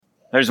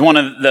There's one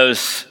of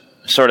those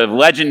sort of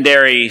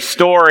legendary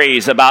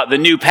stories about the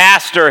new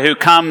pastor who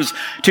comes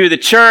to the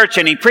church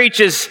and he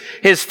preaches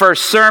his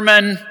first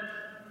sermon.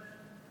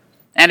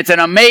 And it's an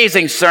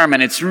amazing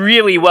sermon. It's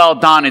really well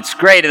done. It's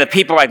great. And the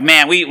people are like,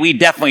 man, we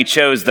definitely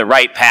chose the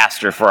right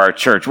pastor for our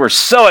church. We're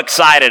so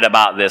excited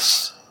about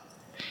this.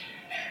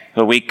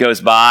 A week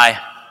goes by.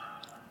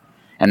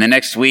 And the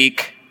next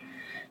week,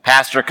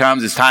 pastor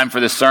comes. It's time for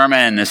the sermon.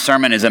 And the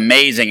sermon is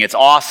amazing. It's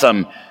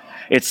awesome.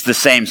 It's the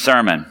same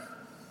sermon.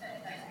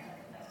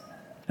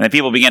 And then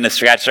people begin to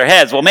scratch their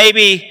heads. Well,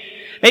 maybe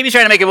he's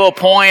trying to make a little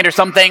point or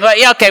something. Like,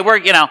 yeah, okay,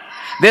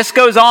 this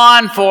goes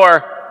on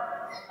for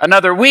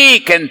another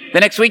week, and the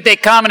next week they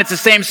come and it's the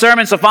same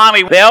sermon. So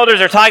finally, the elders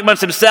are talking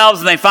amongst themselves,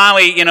 and they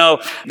finally,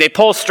 they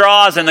pull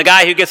straws, and the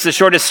guy who gets the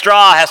shortest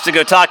straw has to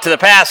go talk to the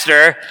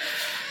pastor.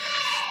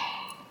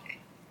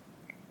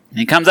 And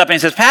he comes up and he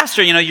says,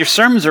 Pastor, your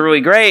sermons are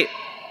really great,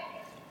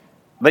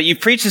 but you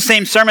preach the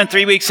same sermon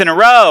 3 weeks in a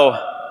row.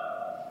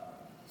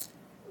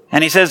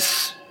 And he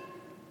says,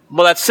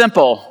 well, that's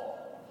simple.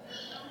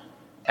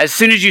 As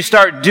soon as you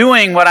start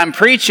doing what I'm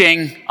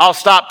preaching, I'll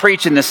stop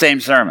preaching the same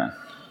sermon.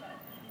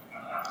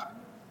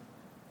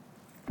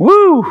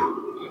 Woo!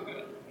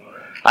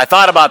 I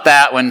thought about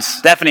that when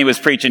Stephanie was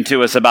preaching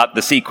to us about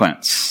the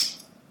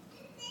sequence.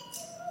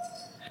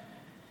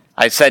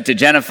 I said to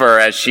Jennifer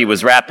as she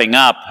was wrapping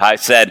up, I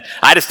said,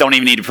 I just don't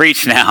even need to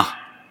preach now.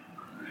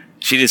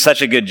 She did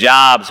such a good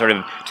job sort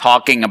of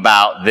talking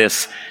about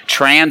this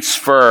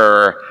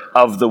transfer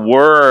of the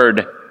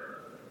Word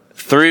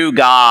through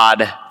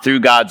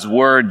God's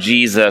Word,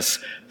 Jesus,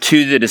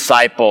 to the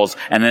disciples,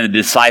 and then the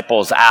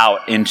disciples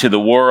out into the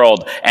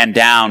world and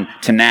down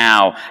to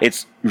now.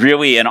 It's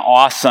really an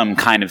awesome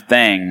kind of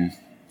thing.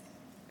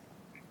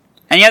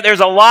 And yet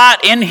there's a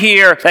lot in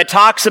here that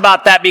talks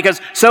about that,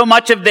 because so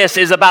much of this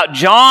is about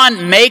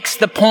John makes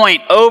the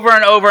point over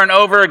and over and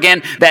over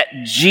again that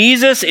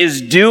Jesus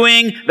is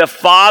doing the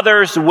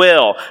Father's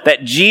will,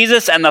 that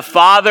Jesus and the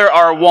Father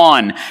are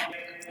one.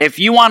 If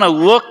you want to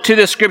look to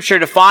the Scripture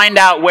to find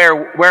out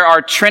where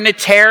our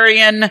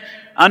Trinitarian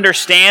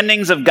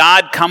understandings of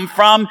God come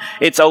from,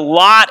 it's a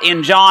lot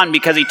in John,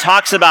 because he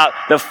talks about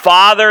the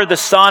Father, the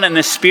Son, and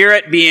the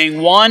Spirit being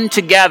one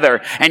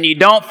together, and you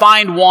don't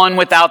find one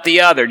without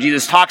the other.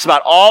 Jesus talks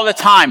about all the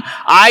time,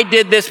 I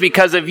did this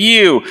because of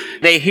you.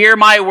 They hear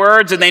my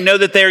words and they know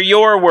that they're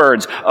your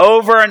words.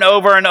 Over and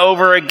over and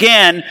over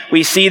again,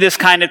 we see this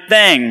kind of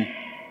thing.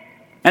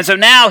 And so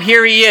now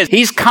here he is.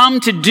 He's come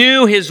to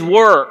do his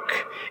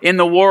work in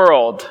the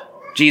world,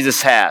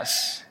 Jesus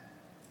has.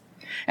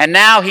 And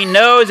now he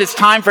knows it's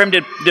time for him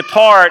to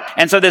depart.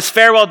 And so this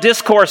farewell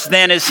discourse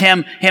then is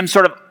him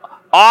sort of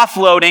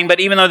offloading. But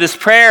even though this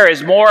prayer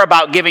is more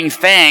about giving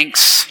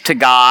thanks to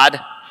God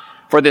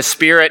for the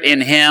Spirit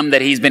in him,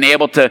 that he's been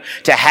able to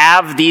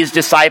have these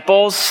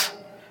disciples,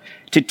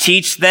 to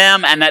teach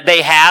them, and that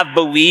they have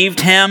believed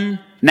him.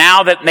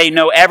 Now that they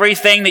know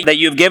everything that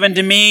you've given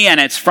to me, and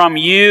it's from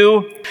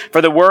you.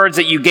 For the words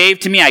that you gave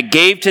to me, I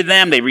gave to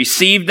them. They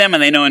received them,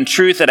 and they know in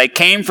truth that I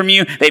came from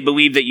you. They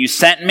believe that you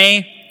sent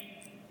me.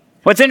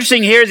 What's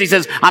interesting here is he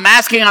says, I'm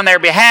asking on their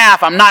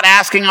behalf. I'm not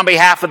asking on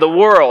behalf of the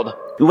world.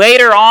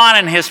 Later on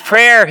in his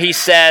prayer, he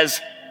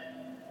says,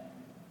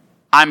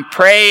 I'm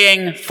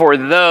praying for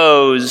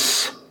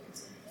those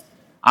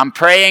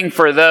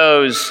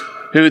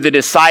who the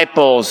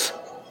disciples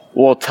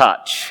will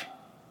touch.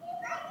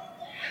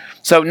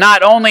 So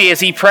not only is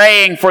he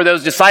praying for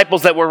those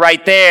disciples that were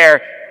right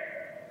there,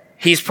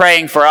 he's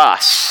praying for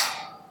us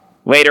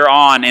later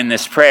on in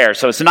this prayer.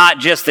 So it's not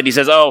just that he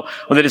says, oh,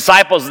 well, the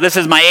disciples, this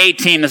is my A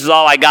team, this is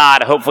all I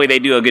got, hopefully they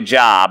do a good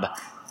job.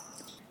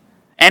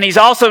 And he's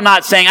also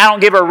not saying, I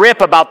don't give a rip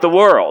about the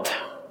world.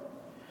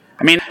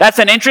 I mean, that's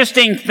an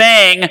interesting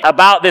thing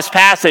about this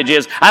passage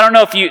is, I don't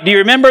know if do you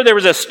remember there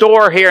was a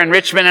store here in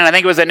Richmond, and I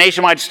think it was a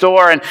nationwide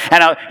store, and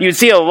you'd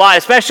see a lot,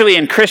 especially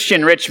in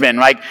Christian Richmond,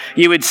 like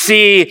you would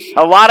see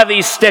a lot of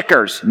these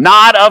stickers,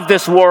 not of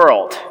this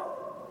world.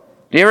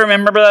 Do you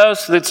remember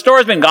those? The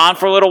store's been gone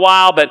for a little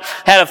while, but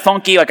had a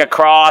funky, like a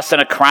cross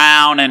and a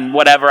crown and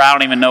whatever. I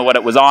don't even know what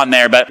it was on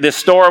there, but this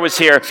store was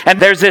here.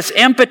 And there's this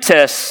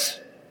impetus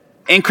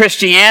in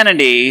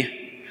Christianity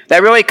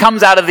that really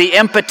comes out of the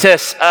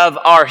impetus of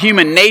our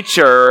human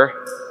nature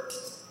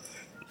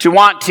to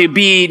want to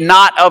be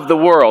not of the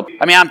world.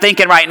 I mean, I'm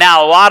thinking right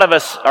now, a lot of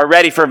us are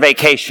ready for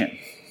vacation.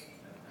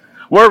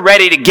 We're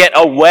ready to get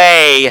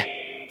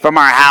away from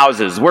our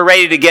houses. We're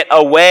ready to get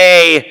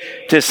away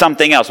to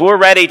something else. We're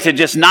ready to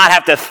just not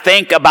have to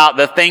think about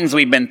the things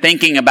we've been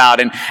thinking about.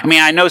 And I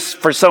mean, I know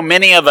for so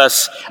many of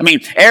us, I mean,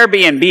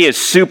 Airbnb is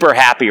super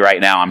happy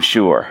right now, I'm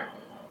sure.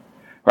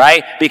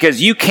 Right?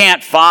 Because you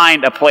can't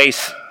find a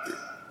place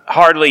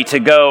hardly to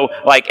go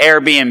like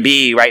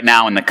Airbnb right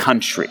now in the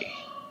country.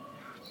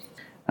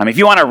 I mean, if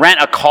you want to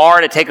rent a car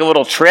to take a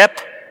little trip,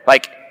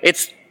 like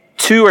it's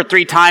 2 or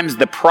 3 times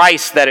the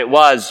price that it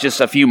was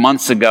just a few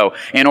months ago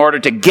in order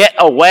to get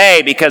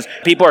away, because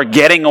people are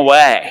getting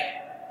away.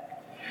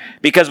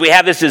 Because we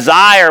have this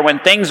desire when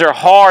things are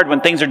hard, when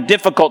things are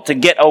difficult, to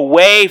get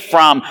away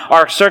from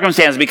our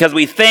circumstances because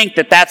we think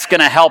that that's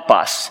going to help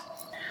us.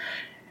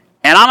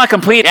 And I'm a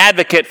complete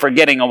advocate for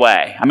getting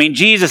away. I mean,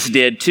 Jesus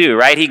did too,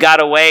 right? He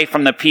got away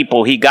from the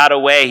people. He got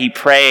away. He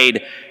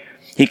prayed.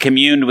 He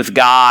communed with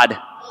God.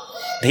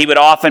 He would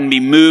often be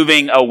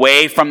moving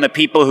away from the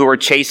people who were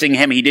chasing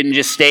him. He didn't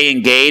just stay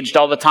engaged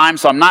all the time.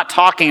 So I'm not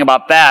talking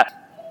about that.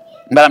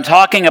 But I'm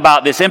talking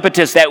about this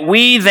impetus that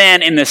we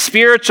then in the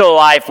spiritual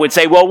life would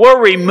say, well,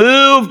 we're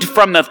removed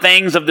from the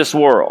things of this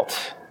world.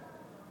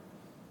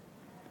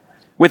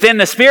 Within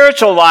the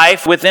spiritual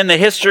life, within the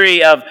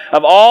history of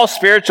all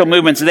spiritual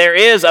movements, there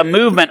is a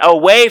movement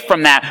away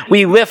from that.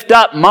 We lift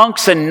up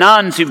monks and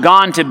nuns who've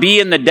gone to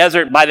be in the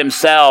desert by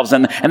themselves,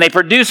 and they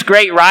produce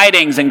great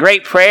writings and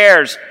great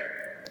prayers.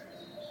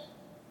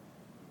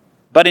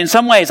 But in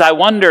some ways, I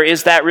wonder,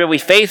 is that really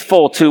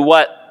faithful to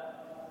what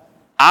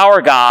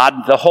our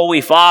God, the Holy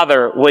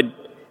Father, would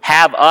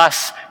have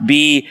us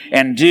be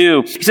and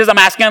do? He says, I'm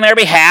asking on their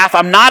behalf.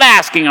 I'm not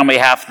asking on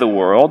behalf of the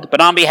world,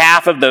 but on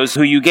behalf of those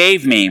who you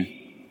gave me.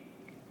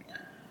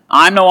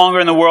 I'm no longer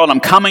in the world. I'm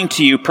coming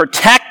to you.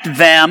 Protect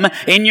them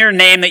in your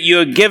name that you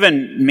have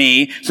given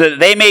me so that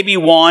they may be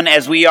one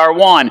as we are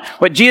one.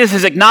 What Jesus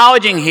is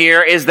acknowledging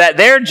here is that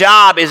their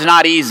job is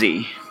not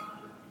easy.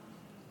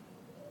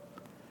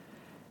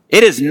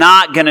 It is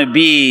not going to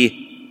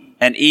be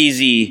an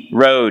easy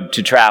road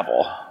to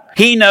travel.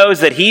 He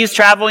knows that he's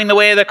traveling the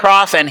way of the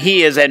cross, and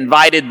he has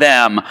invited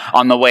them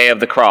on the way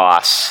of the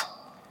cross.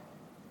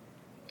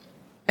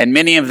 And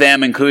many of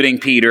them, including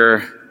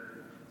Peter,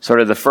 sort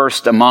of the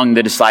first among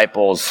the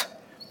disciples,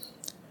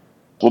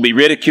 will be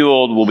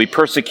ridiculed, will be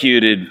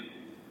persecuted,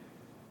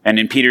 and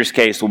in Peter's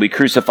case, will be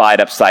crucified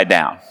upside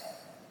down.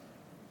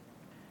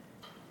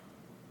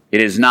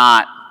 It is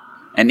not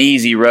an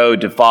easy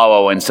road to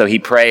follow, and so he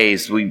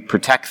prays, we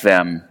protect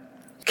them.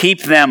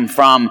 Keep them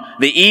from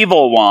the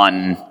evil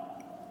one.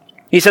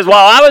 He says,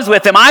 while I was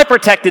with them, I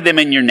protected them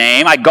in your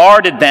name. I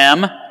guarded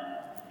them.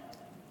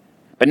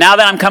 But now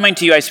that I'm coming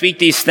to you, I speak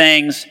these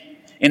things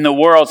in the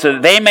world so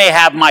that they may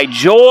have my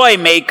joy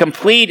made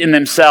complete in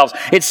themselves.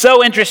 It's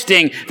so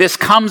interesting. This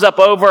comes up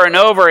over and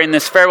over in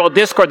this farewell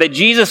discourse that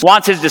Jesus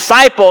wants his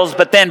disciples,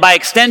 but then by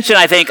extension,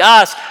 I think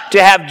us,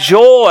 to have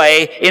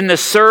joy in the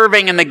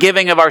serving and the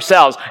giving of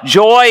ourselves.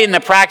 Joy in the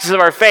practice of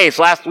our faith.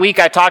 Last week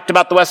I talked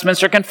about the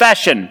Westminster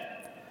Confession.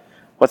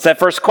 What's that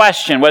first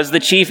question? What is the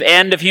chief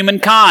end of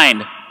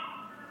humankind?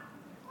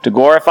 To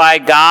glorify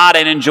God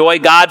and enjoy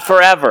God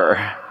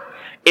forever.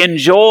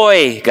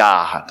 Enjoy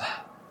God.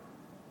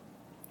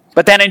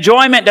 But that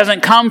enjoyment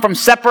doesn't come from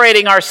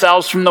separating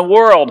ourselves from the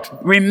world.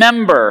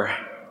 Remember,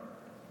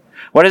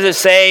 what does it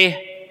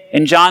say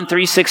in John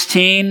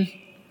 3:16?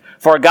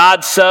 For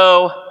God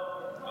so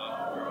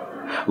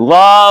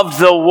loved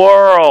the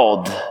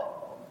world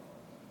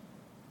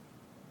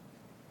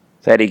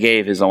that he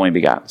gave his only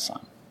begotten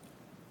Son.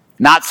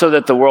 Not so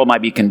that the world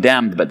might be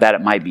condemned, but that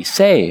it might be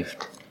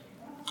saved.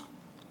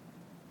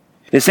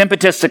 This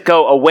impetus to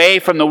go away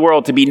from the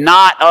world, to be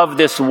not of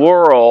this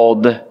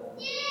world,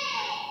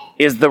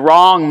 is the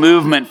wrong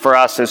movement for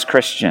us as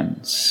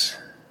Christians.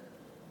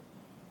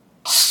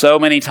 So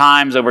many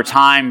times over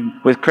time,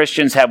 with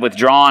Christians have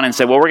withdrawn and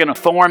said, well, we're going to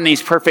form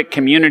these perfect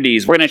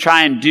communities. We're going to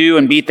try and do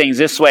and be things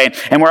this way.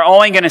 And we're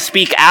only going to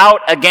speak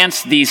out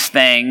against these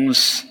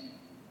things.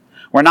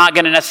 We're not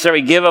going to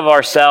necessarily give of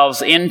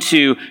ourselves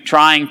into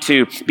trying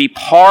to be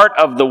part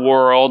of the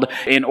world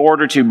in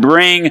order to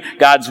bring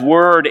God's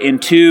word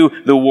into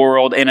the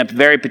world in a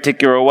very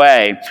particular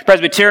way.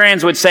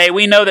 Presbyterians would say,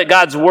 we know that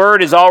God's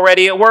word is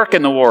already at work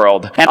in the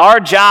world. And our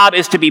job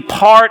is to be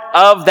part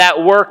of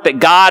that work that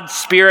God's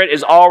Spirit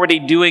is already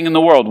doing in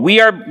the world.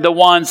 We are the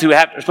ones who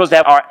are supposed to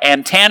have our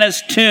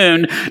antennas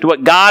tuned to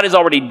what God is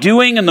already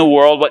doing in the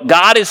world, what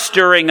God is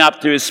stirring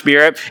up through His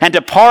Spirit, and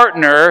to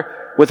partner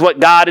with what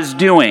God is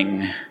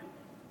doing.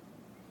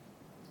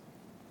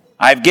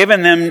 I've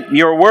given them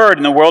your word,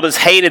 and the world has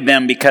hated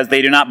them because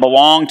they do not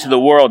belong to the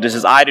world, just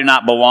as I do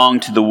not belong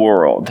to the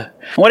world.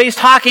 What he's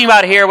talking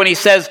about here when he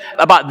says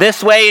about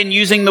this way and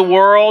using the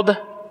world,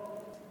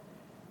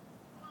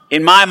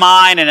 in my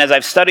mind, and as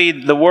I've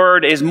studied the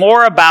word, is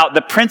more about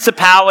the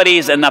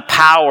principalities and the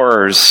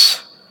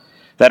powers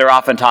that are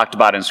often talked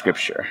about in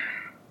Scripture.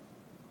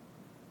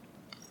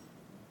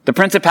 The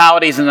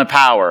principalities and the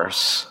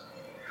powers.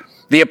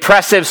 The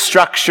oppressive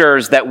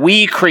structures that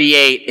we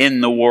create in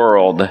the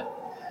world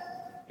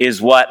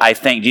is what I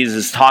think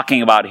Jesus is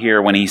talking about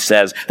here when he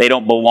says they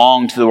don't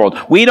belong to the world.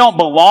 We don't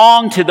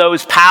belong to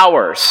those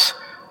powers.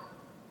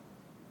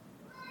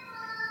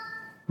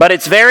 But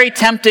it's very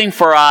tempting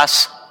for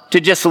us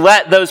to just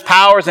let those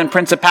powers and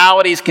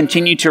principalities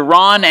continue to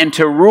run and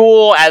to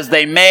rule as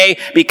they may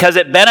because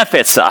it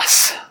benefits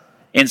us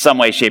in some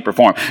way, shape, or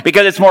form.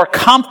 Because it's more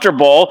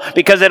comfortable,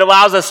 because it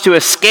allows us to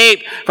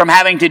escape from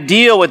having to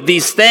deal with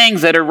these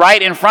things that are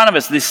right in front of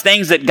us, these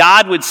things that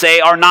God would say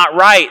are not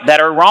right,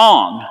 that are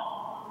wrong.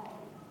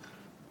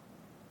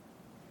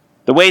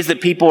 The ways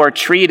that people are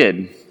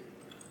treated.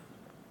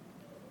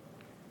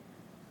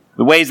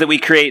 The ways that we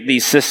create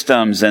these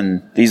systems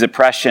and these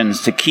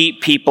oppressions to keep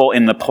people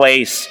in the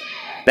place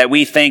that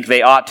we think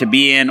they ought to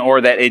be in, or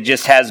that it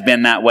just has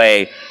been that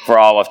way for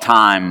all of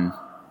time.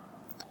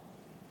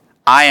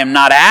 I am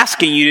not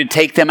asking you to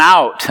take them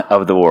out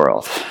of the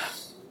world,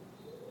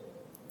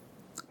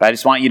 but I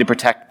just want you to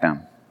protect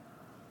them.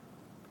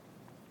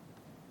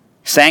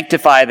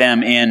 Sanctify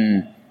them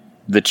in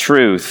the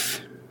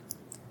truth.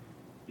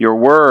 Your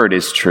word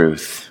is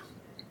truth.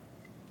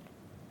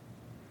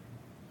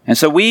 And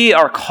so we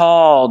are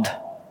called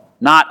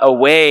not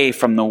away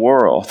from the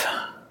world,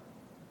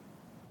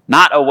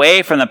 not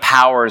away from the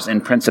powers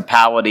and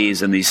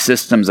principalities and these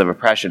systems of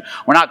oppression.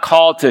 We're not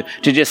called to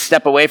just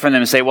step away from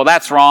them and say, well,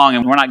 that's wrong,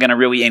 and we're not going to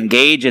really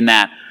engage in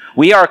that.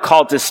 We are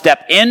called to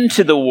step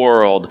into the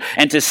world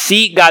and to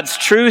seek God's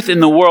truth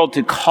in the world,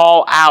 to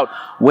call out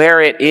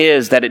where it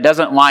is that it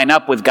doesn't line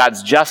up with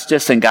God's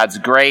justice and God's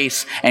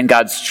grace and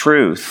God's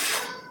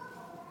truth.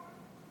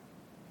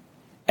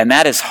 And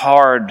that is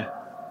hard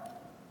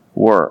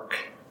work.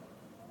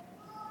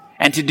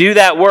 And to do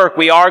that work,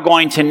 we are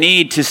going to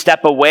need to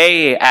step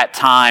away at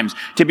times,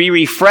 to be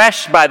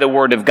refreshed by the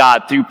Word of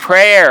God through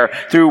prayer,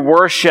 through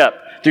worship,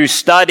 through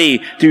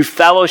study, through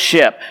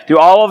fellowship, through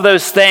all of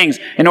those things,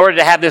 in order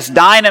to have this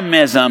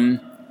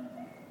dynamism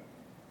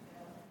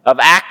of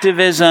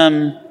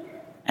activism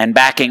and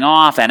backing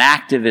off and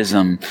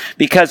activism.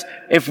 Because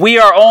if we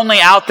are only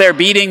out there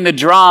beating the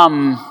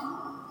drum,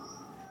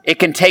 it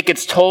can take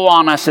its toll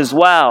on us as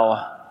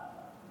well.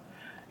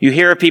 You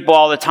hear people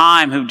all the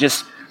time who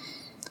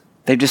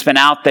they've just been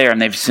out there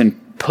and they've just been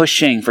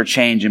pushing for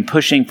change and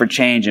pushing for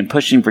change and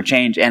pushing for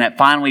change, and it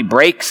finally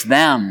breaks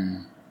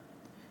them.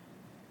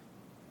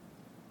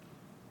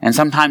 And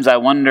sometimes I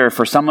wonder,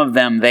 for some of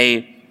them,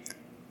 they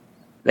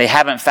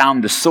haven't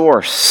found the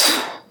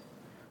source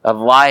of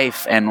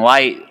life and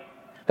light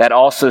that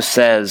also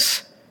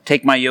says,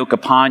 take my yoke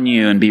upon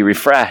you and be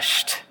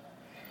refreshed.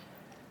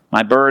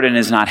 My burden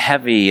is not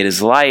heavy, it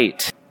is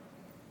light.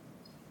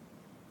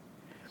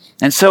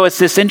 And so it's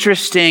this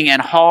interesting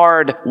and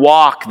hard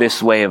walk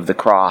this way of the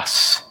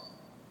cross.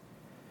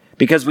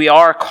 Because we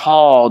are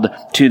called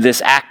to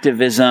this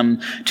activism,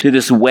 to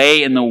this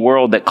way in the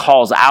world that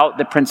calls out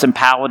the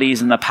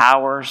principalities and the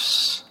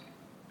powers,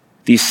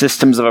 these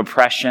systems of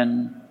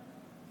oppression.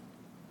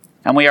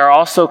 And we are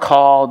also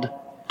called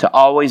to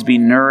always be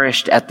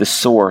nourished at the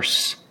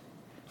source,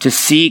 to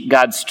seek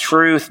God's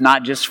truth,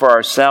 not just for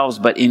ourselves,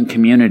 but in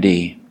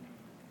community.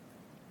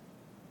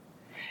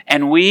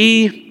 And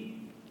we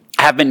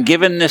have been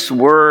given this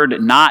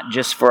word not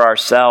just for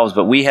ourselves,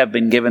 but we have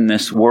been given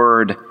this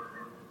word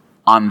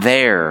on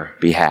their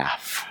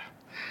behalf.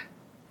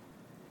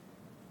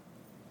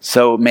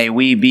 So may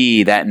we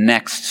be that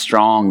next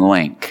strong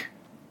link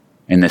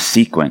in the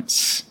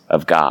sequence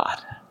of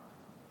God.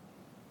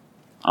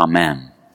 Amen.